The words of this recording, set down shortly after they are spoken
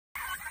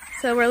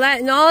So we're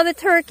letting all the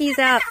turkeys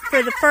out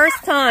for the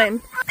first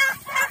time.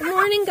 Good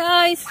morning,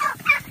 guys.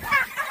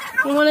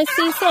 You want to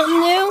see something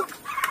new?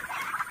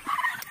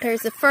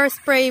 There's the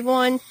first brave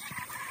one.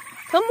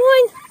 Come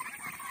on.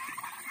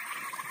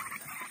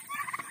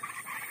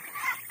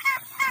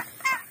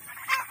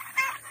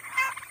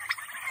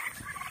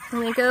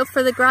 And they go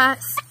for the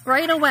grass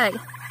right away.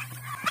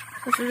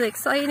 This is an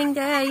exciting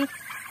day.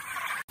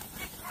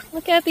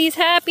 Look at these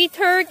happy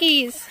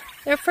turkeys.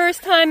 Their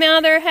first time out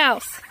of their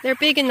house. They're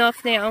big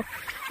enough now.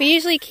 We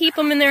usually keep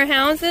them in their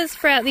houses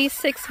for at least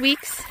 6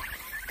 weeks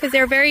because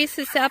they're very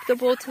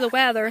susceptible to the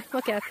weather.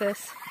 Look at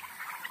this.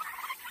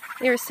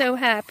 They're so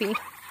happy.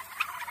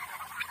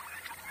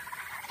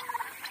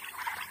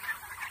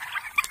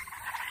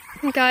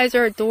 You guys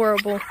are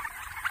adorable.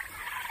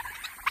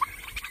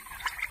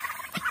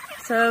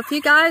 So if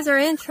you guys are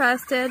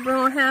interested, we're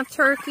going to have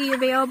turkey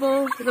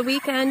available the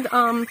weekend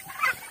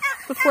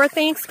before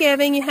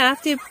Thanksgiving. You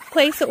have to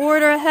place an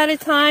order ahead of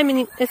time,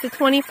 and it's a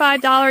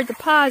 $25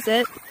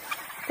 deposit.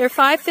 They're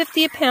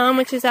 $5.50 a pound,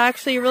 which is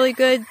actually a really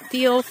good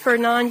deal for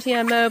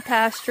non-GMO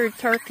pastured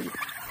turkey,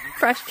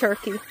 fresh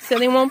turkey. So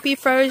they won't be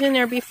frozen,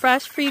 they'll be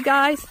fresh for you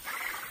guys,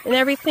 and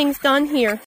everything's done here.